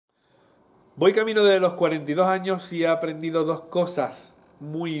Voy camino de los 42 años y he aprendido dos cosas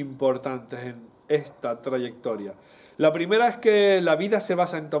muy importantes en esta trayectoria. La primera es que la vida se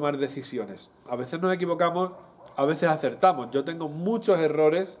basa en tomar decisiones. A veces nos equivocamos, a veces acertamos. Yo tengo muchos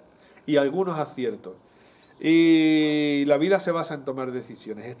errores y algunos aciertos. Y la vida se basa en tomar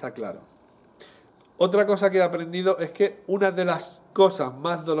decisiones, está claro. Otra cosa que he aprendido es que una de las cosas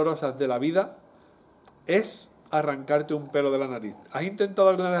más dolorosas de la vida es arrancarte un pelo de la nariz. ¿Has intentado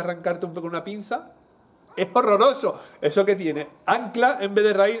alguna vez arrancarte un pelo con una pinza? Es horroroso. Eso que tiene ancla en vez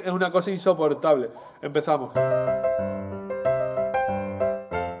de raíz es una cosa insoportable. Empezamos.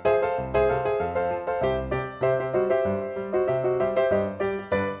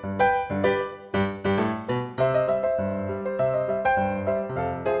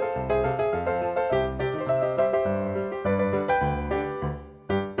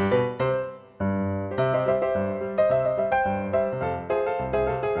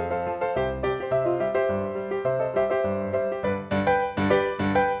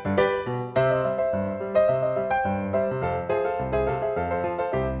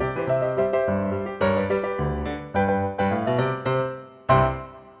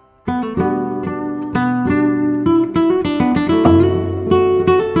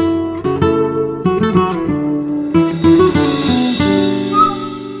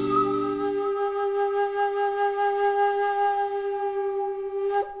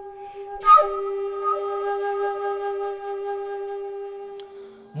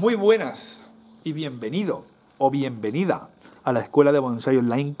 Muy buenas y bienvenido o bienvenida a la escuela de bonsai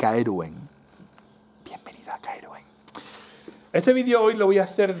online Kaeru-en. Bienvenida a Kaeru-en. Este vídeo hoy lo voy a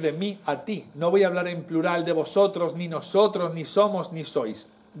hacer de mí a ti. No voy a hablar en plural de vosotros, ni nosotros, ni somos, ni sois.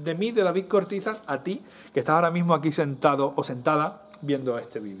 De mí, de David Cortizas, a ti, que estás ahora mismo aquí sentado o sentada viendo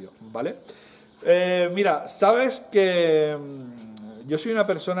este vídeo, ¿vale? Mira, sabes que yo soy una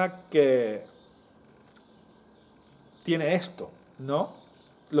persona que tiene esto, ¿no?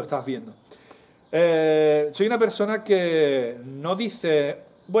 Lo estás viendo. Soy una persona que no dice,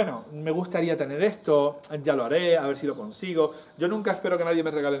 bueno, me gustaría tener esto, ya lo haré, a ver si lo consigo. Yo nunca espero que nadie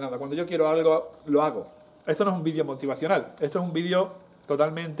me regale nada. Cuando yo quiero algo, lo hago. Esto no es un vídeo motivacional, esto es un vídeo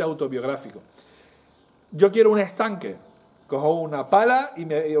totalmente autobiográfico. Yo quiero un estanque. Cojo una pala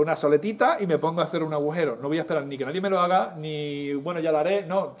y una soletita y me pongo a hacer un agujero. No voy a esperar ni que nadie me lo haga, ni, bueno, ya lo haré.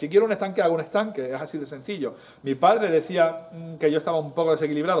 No, si quiero un estanque, hago un estanque. Es así de sencillo. Mi padre decía que yo estaba un poco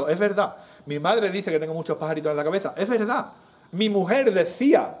desequilibrado. Es verdad. Mi madre dice que tengo muchos pajaritos en la cabeza. Es verdad. Mi mujer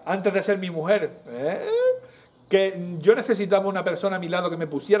decía, antes de ser mi mujer, que yo necesitaba una persona a mi lado que me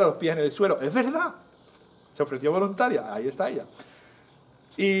pusiera los pies en el suelo. Es verdad. Se ofreció voluntaria. Ahí está ella.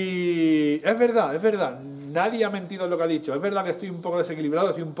 Y es verdad, nadie ha mentido en lo que ha dicho. Es verdad que estoy un poco desequilibrado,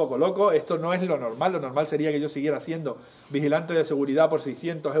 estoy un poco loco. Esto no es lo normal sería que yo siguiera siendo vigilante de seguridad por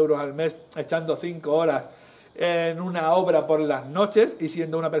 600 euros al mes, echando 5 horas en una obra por las noches y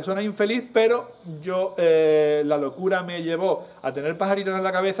siendo una persona infeliz, pero yo, la locura me llevó a tener pajaritos en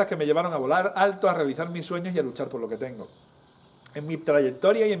la cabeza que me llevaron a volar alto, a realizar mis sueños y a luchar por lo que tengo. En mi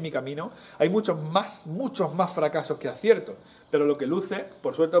trayectoria y en mi camino hay muchos más fracasos que aciertos. Pero lo que luce,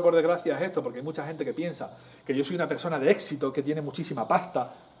 por suerte o por desgracia, es esto, porque hay mucha gente que piensa que yo soy una persona de éxito, que tiene muchísima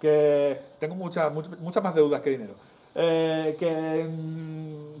pasta, que tengo muchas más deudas que dinero,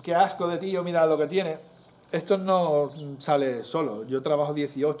 que asco de tío, mira lo que tiene. Esto no sale solo. Yo trabajo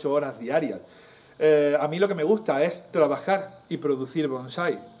 18 horas diarias. A mí lo que me gusta es trabajar y producir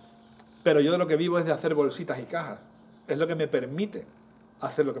bonsai. Pero yo de lo que vivo es de hacer bolsitas y cajas. Es lo que me permite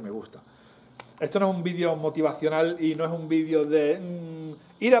hacer lo que me gusta. Esto no es un vídeo motivacional y no es un vídeo de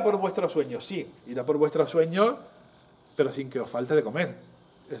ir a por vuestros sueños. Sí, ir a por vuestros sueños, pero sin que os falte de comer.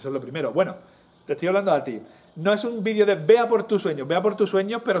 Eso es lo primero. Bueno, te estoy hablando a ti. No es un vídeo de ve a por tus sueños,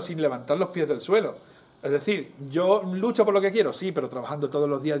 pero sin levantar los pies del suelo. Es decir, yo lucho por lo que quiero, sí, pero trabajando todos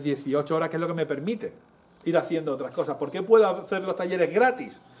los días 18 horas, que es lo que me permite ir haciendo otras cosas. ¿Por qué puedo hacer los talleres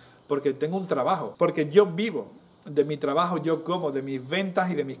gratis? Porque tengo un trabajo, porque yo vivo de mi trabajo, yo como de mis ventas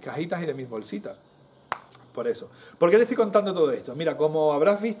y de mis cajitas y de mis bolsitas. Por eso. ¿Por qué te estoy contando todo esto? Mira, como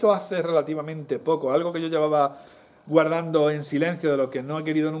habrás visto hace relativamente poco, algo que yo llevaba guardando en silencio, de lo que no he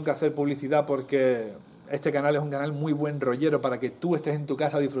querido nunca hacer publicidad, porque este canal es un canal muy buen rollero para que tú estés en tu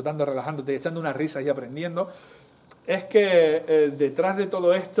casa disfrutando, relajándote, echando unas risas y aprendiendo, es que detrás de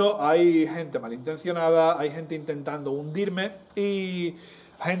todo esto hay gente malintencionada, hay gente intentando hundirme y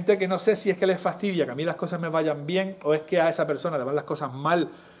gente que no sé si es que les fastidia que a mí las cosas me vayan bien o es que a esa persona le van las cosas mal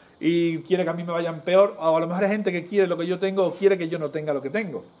y quiere que a mí me vayan peor, o a lo mejor hay gente que quiere lo que yo tengo o quiere que yo no tenga lo que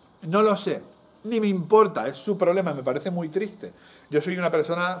tengo. No lo sé, ni me importa, es su problema, me parece muy triste. Yo soy una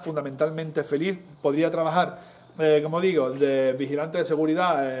persona fundamentalmente feliz, podría trabajar como digo, de vigilante de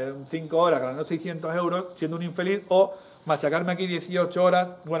seguridad 5 horas ganando 600 euros siendo un infeliz, o machacarme aquí 18 horas,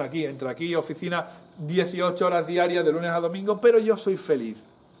 bueno, aquí, entre aquí oficina, 18 horas diarias de lunes a domingo, pero yo soy feliz,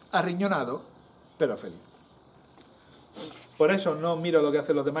 arriñonado, pero feliz. Por eso no miro lo que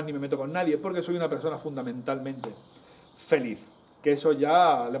hacen los demás ni me meto con nadie, porque soy una persona fundamentalmente feliz, que eso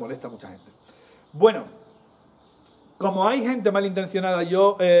ya le molesta a mucha gente. Bueno, como hay gente malintencionada,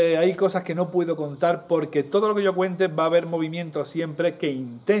 hay cosas que no puedo contar, porque todo lo que yo cuente va a haber movimiento siempre que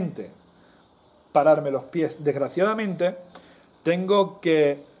intente pararme los pies. Desgraciadamente, tengo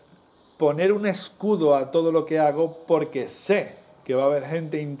que poner un escudo a todo lo que hago, porque sé que va a haber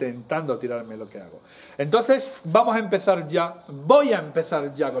gente intentando tirarme lo que hago. Entonces, voy a empezar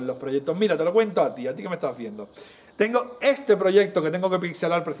ya con los proyectos. Mira, te lo cuento a ti que me estás viendo. Tengo este proyecto que tengo que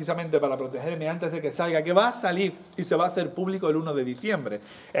pixelar precisamente para protegerme antes de que salga, que va a salir y se va a hacer público el 1 de diciembre.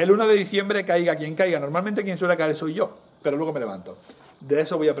 El 1 de diciembre caiga quien caiga. Normalmente quien suele caer soy yo, pero luego me levanto. De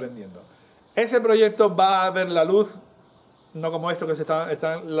eso voy aprendiendo. Ese proyecto va a ver la luz, no como esto que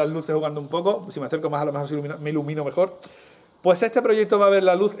están las luces jugando un poco. Si me acerco más, a lo mejor me ilumino mejor. Pues este proyecto va a ver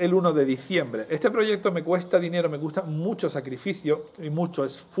la luz el 1 de diciembre. Este proyecto me cuesta dinero, me cuesta mucho sacrificio y mucho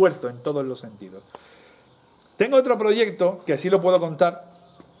esfuerzo en todos los sentidos. Tengo otro proyecto, que sí lo puedo contar,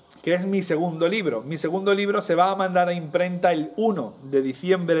 que es mi segundo libro. Mi segundo libro se va a mandar a imprenta el 1 de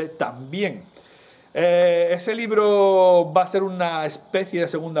diciembre también. Ese libro va a ser una especie de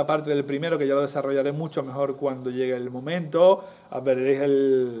segunda parte del primero, que ya lo desarrollaré mucho mejor cuando llegue el momento. Veréis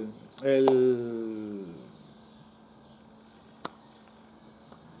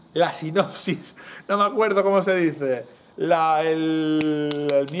la sinopsis, no me acuerdo cómo se dice.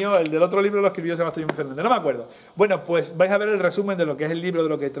 El mío, el del otro libro lo escribió Sebastián Fernández, no me acuerdo. Bueno, pues vais a ver el resumen de lo que es el libro, de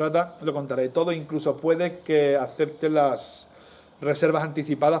lo que trata, lo contaré todo, incluso puede que acepte las reservas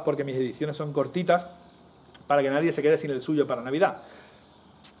anticipadas, porque mis ediciones son cortitas, para que nadie se quede sin el suyo para Navidad.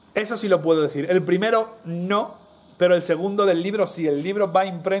 Eso sí lo puedo decir. El primero no, pero el segundo del libro sí. El libro va a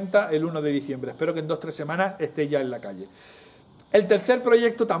imprenta el 1 de diciembre. Espero que en 2 o 3 semanas esté ya en la calle. El tercer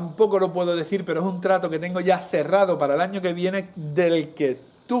proyecto tampoco lo puedo decir, pero es un trato que tengo ya cerrado para el año que viene, del que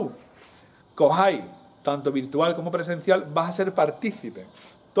tú cojáis, tanto virtual como presencial, vas a ser partícipe.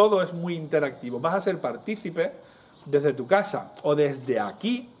 Todo es muy interactivo. Vas a ser partícipe desde tu casa o desde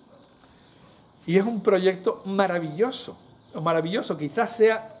aquí. Y es un proyecto maravilloso. Maravilloso. Quizás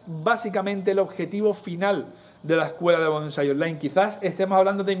sea básicamente el objetivo final de la escuela de bonsai online. Quizás estemos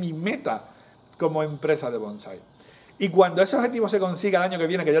hablando de mi meta como empresa de bonsai. Y cuando ese objetivo se consiga el año que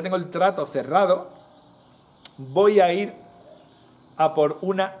viene, que ya tengo el trato cerrado, voy a ir a por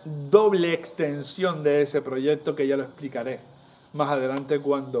una doble extensión de ese proyecto, que ya lo explicaré más adelante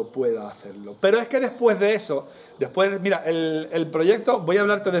cuando pueda hacerlo. Pero es que después de eso, mira, el proyecto, voy a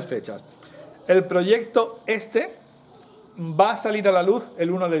hablarte de fechas. El proyecto va a salir a la luz el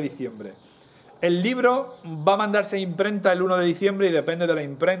 1 de diciembre. El libro va a mandarse a imprenta el 1 de diciembre y depende de la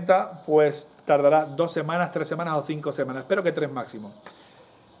imprenta, pues tardará 2 semanas, 3 semanas o 5 semanas. Espero que 3 máximo.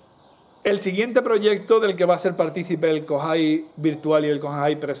 El siguiente proyecto del que va a ser partícipe el Kohai virtual y el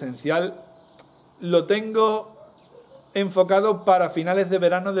Kohai presencial, lo tengo enfocado para finales de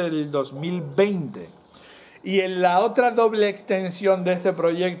verano del 2020. Y en la otra doble extensión de este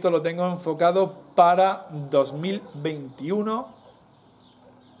proyecto lo tengo enfocado para 2021.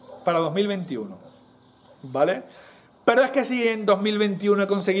 Para 2021, ¿vale? Pero es que si en 2021 he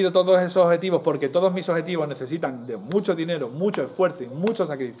conseguido todos esos objetivos, porque todos mis objetivos necesitan de mucho dinero, mucho esfuerzo y mucho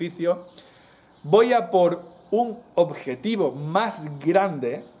sacrificio, voy a por un objetivo más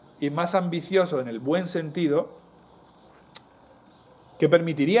grande y más ambicioso en el buen sentido, que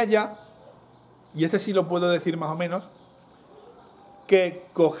permitiría ya, y este sí lo puedo decir más o menos, que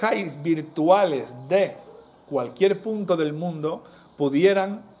cojáis virtuales de cualquier punto del mundo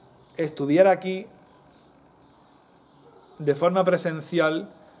pudieran estudiar aquí de forma presencial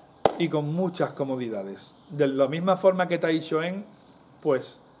y con muchas comodidades. De la misma forma que Kaeru-en,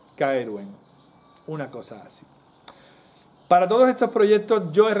 pues Kaeru-en. Una cosa así. Para todos estos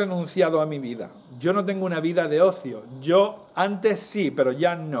proyectos yo he renunciado a mi vida. Yo no tengo una vida de ocio. Yo antes sí, pero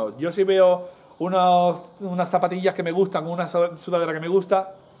ya no. Yo si veo unas zapatillas que me gustan, una sudadera que me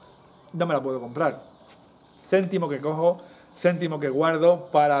gusta, no me la puedo comprar. Céntimo que cojo, céntimo que guardo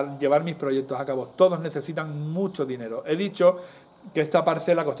para llevar mis proyectos a cabo. Todos necesitan mucho dinero. He dicho que esta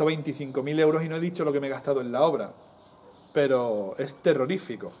parcela costó 25.000 euros y no he dicho lo que me he gastado en la obra. Pero es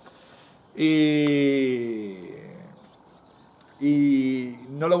terrorífico. Y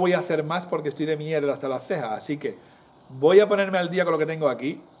no lo voy a hacer más porque estoy de mierda hasta las cejas. Así que voy a ponerme al día con lo que tengo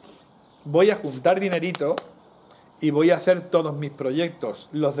aquí. Voy a juntar dinerito y voy a hacer todos mis proyectos,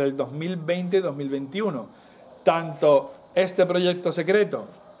 los del 2020 y 2021. tanto este proyecto secreto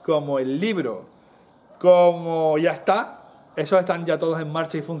como el libro, como ya está, esos están ya todos en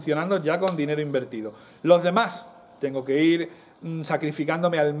marcha y funcionando ya con dinero invertido. Los demás tengo que ir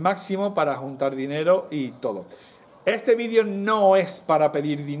sacrificándome al máximo para juntar dinero y todo. Este vídeo no es para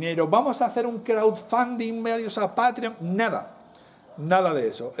pedir dinero, vamos a hacer un crowdfunding, medios a Patreon, nada. Nada de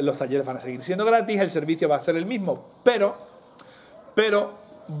eso. Los talleres van a seguir siendo gratis, el servicio va a ser el mismo, pero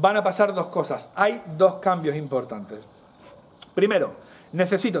van a pasar dos cosas. Hay dos cambios importantes. Primero,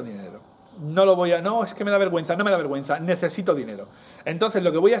 necesito dinero. No, es que me da vergüenza, no me da vergüenza, necesito dinero. Entonces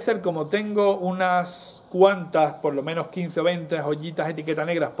lo que voy a hacer, como tengo unas cuantas, por lo menos 15 o 20 joyitas etiquetas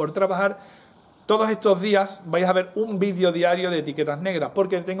negras por trabajar, todos estos días vais a ver un vídeo diario de etiquetas negras,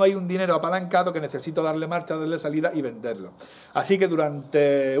 porque tengo ahí un dinero apalancado que necesito darle marcha, darle salida y venderlo. Así que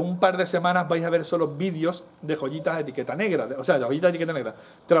durante un par de semanas vais a ver solo vídeos de joyitas de etiqueta negra, o sea, de joyitas de etiqueta negra,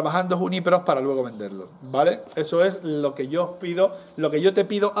 trabajando juníperos para luego venderlos, ¿vale? Eso es lo que yo os pido, lo que yo te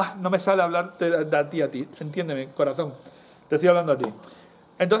pido. No me sale hablar a ti, entiéndeme, corazón, te estoy hablando a ti.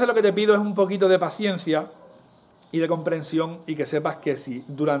 Entonces lo que te pido es un poquito de paciencia y de comprensión, y que sepas que si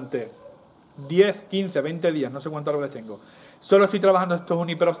durante 10, 15, 20 días, no sé cuántos árboles tengo, solo estoy trabajando estos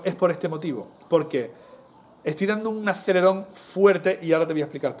juníperos, es por este motivo, porque estoy dando un acelerón fuerte, y ahora te voy a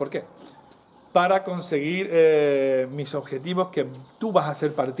explicar por qué, para conseguir mis objetivos, que tú vas a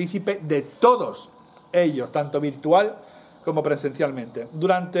ser partícipe de todos ellos, tanto virtual como presencialmente.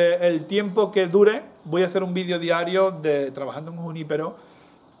 Durante el tiempo que dure, voy a hacer un vídeo diario de trabajando en un junípero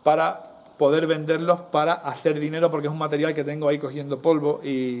para poder venderlos, para hacer dinero, porque es un material que tengo ahí cogiendo polvo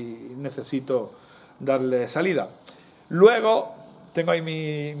y necesito darle salida. Luego tengo ahí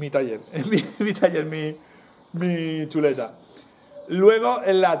mi taller, mi chuleta. Luego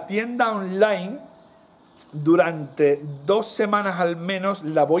en la tienda online, durante 2 semanas al menos,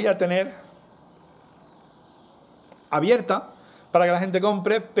 la voy a tener abierta para que la gente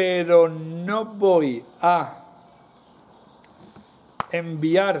compre, pero no voy a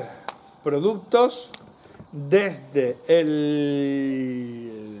enviar productos desde el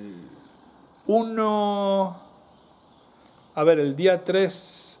 1... A ver, el día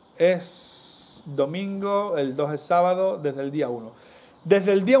 3 es domingo, el 2 es sábado, desde el día 1.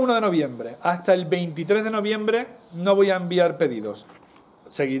 Desde el día 1 de noviembre hasta el 23 de noviembre no voy a enviar pedidos.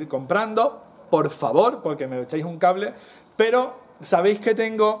 Seguir comprando, por favor, porque me echáis un cable, pero sabéis que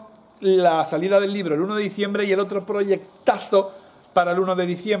tengo la salida del libro el 1 de diciembre y el otro proyectazo para el 1 de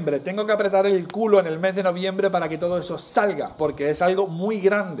diciembre. Tengo que apretar el culo en el mes de noviembre para que todo eso salga, porque es algo muy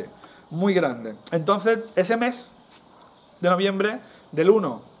grande, muy grande. Entonces, ese mes de noviembre, del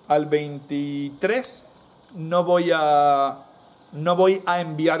 1 al 23, no voy a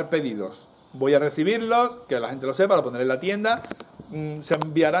enviar pedidos. Voy a recibirlos, que la gente lo sepa, lo pondré en la tienda. Se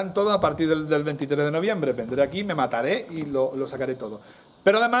enviarán todos a partir del 23 de noviembre. Vendré aquí, me mataré y lo sacaré todo.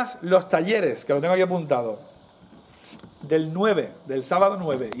 Pero además, los talleres, que lo tengo aquí apuntado, del sábado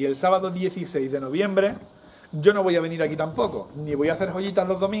 9 y el sábado 16 de noviembre, yo no voy a venir aquí tampoco. Ni voy a hacer joyitas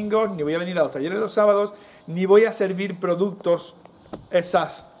los domingos, ni voy a venir a los talleres los sábados, ni voy a servir productos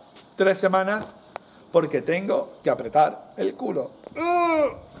esas 3 semanas, porque tengo que apretar el culo.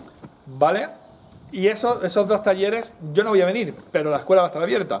 ¿Vale? Y esos 2 talleres yo no voy a venir, pero la escuela va a estar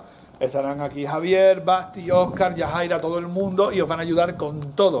abierta. Estarán aquí Javier, Basti, Oscar, Yajaira, todo el mundo, y os van a ayudar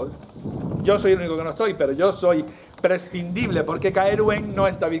con todo. Yo soy el único que no estoy, pero yo soy prescindible, porque Kaeru-en no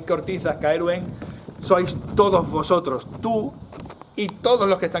es David Cortizas. Kaeru-en sois todos vosotros, tú y todos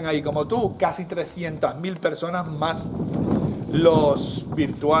los que están ahí como tú, casi 300.000 personas más los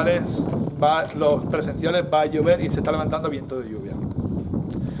virtuales, los presenciales. Va a llover y se está levantando viento de lluvia.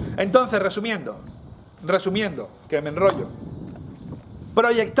 Entonces, resumiendo, que me enrollo.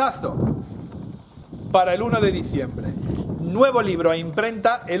 Proyectazo para el 1 de diciembre. Nuevo libro a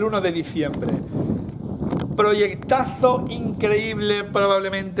imprenta el 1 de diciembre. Proyectazo increíble,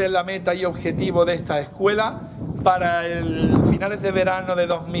 probablemente la meta y objetivo de esta escuela para el finales de verano de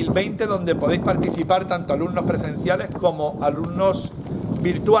 2020, donde podéis participar tanto alumnos presenciales como alumnos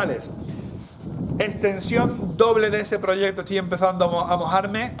virtuales. Extensión doble de ese proyecto, estoy empezando a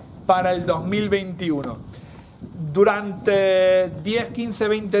mojarme, para el 2021. Durante 10, 15,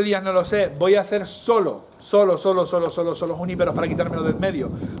 20 días, no lo sé, voy a hacer solo juníperos para quitármelo del medio,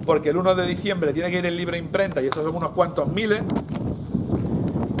 porque el 1 de diciembre tiene que ir el libro a imprenta y esos son unos cuantos miles.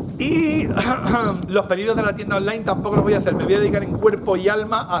 Y los pedidos de la tienda online tampoco los voy a hacer, me voy a dedicar en cuerpo y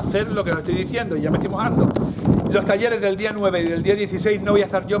alma a hacer lo que os estoy diciendo, y ya me estoy mojando. Los talleres del día 9 y del día 16 no voy a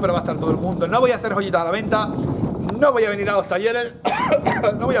estar yo, pero va a estar todo el mundo. No voy a hacer joyitas a la venta, no voy a venir a los talleres,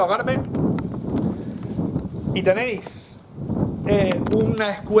 no voy a ahogarme. Y tenéis una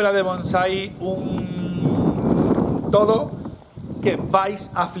escuela de bonsai, un todo que vais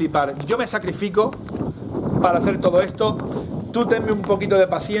a flipar. Yo me sacrifico para hacer todo esto. Tú tenme un poquito de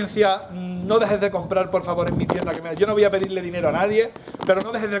paciencia. No dejes de comprar, por favor, en mi tienda. Yo no voy a pedirle dinero a nadie, pero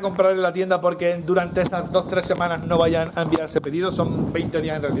no dejes de comprar en la tienda porque durante esas 2-3 semanas no vayan a enviarse pedidos. Son 20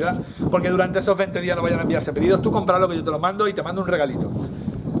 días en realidad, porque durante esos 20 días no vayan a enviarse pedidos. Tú compras lo que yo te lo mando y te mando un regalito.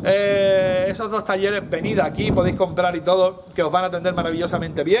 Esos 2 talleres, venid aquí, podéis comprar y todo, que os van a atender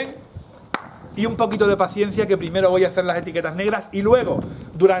maravillosamente bien. Y un poquito de paciencia, que primero voy a hacer las etiquetas negras y luego,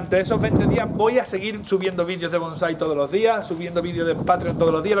 durante esos 20 días, voy a seguir subiendo vídeos de bonsai todos los días, subiendo vídeos de Patreon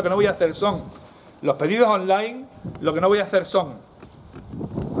todos los días. Lo que no voy a hacer son los pedidos online, lo que no voy a hacer son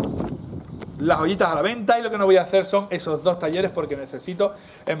las ollitas a la venta, y lo que no voy a hacer son esos 2 talleres, porque necesito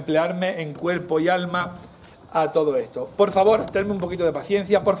emplearme en cuerpo y alma a todo esto. Por favor, tenme un poquito de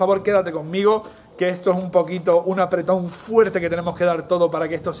paciencia, por favor, quédate conmigo, que esto es un poquito un apretón fuerte que tenemos que dar todo para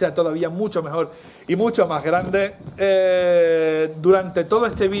que esto sea todavía mucho mejor y mucho más grande. Durante todo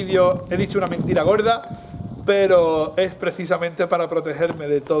este vídeo he dicho una mentira gorda, pero es precisamente para protegerme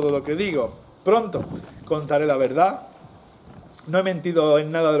de todo lo que digo. Pronto contaré la verdad. No he mentido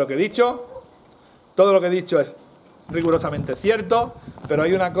en nada de lo que he dicho. Todo lo que he dicho es rigurosamente cierto, pero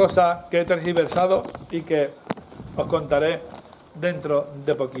hay una cosa que he tergiversado y que os contaré dentro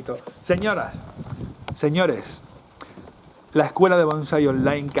de poquito. Señoras, señores, la escuela de bonsai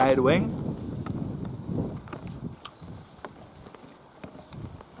online Kaeru-en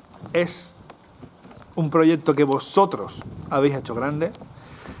es un proyecto que vosotros habéis hecho grande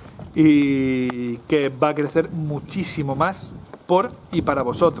y que va a crecer muchísimo más por y para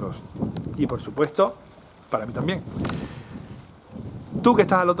vosotros, y por supuesto para mí también. Tú que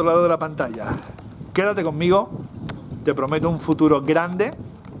estás al otro lado de la pantalla, quédate conmigo. Te prometo un futuro grande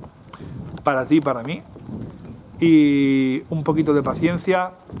para ti y para mí. Y un poquito de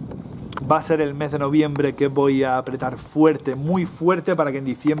paciencia. Va a ser el mes de noviembre que voy a apretar fuerte, muy fuerte, para que en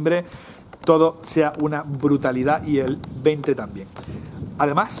diciembre todo sea una brutalidad, y el 20 también.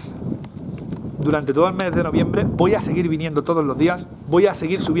 Además, durante todo el mes de noviembre voy a seguir viniendo todos los días. Voy a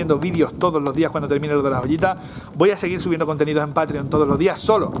seguir subiendo vídeos todos los días cuando termine lo de las ollitas. Voy a seguir subiendo contenidos en Patreon todos los días.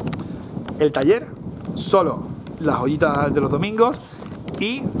 Solo el taller, solo las ollitas de los domingos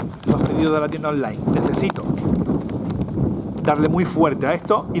y los pedidos de la tienda online. Necesito darle muy fuerte a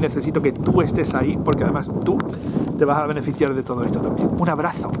esto y necesito que tú estés ahí, porque además tú te vas a beneficiar de todo esto también. Un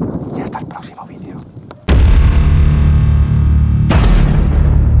abrazo y hasta el próximo vídeo.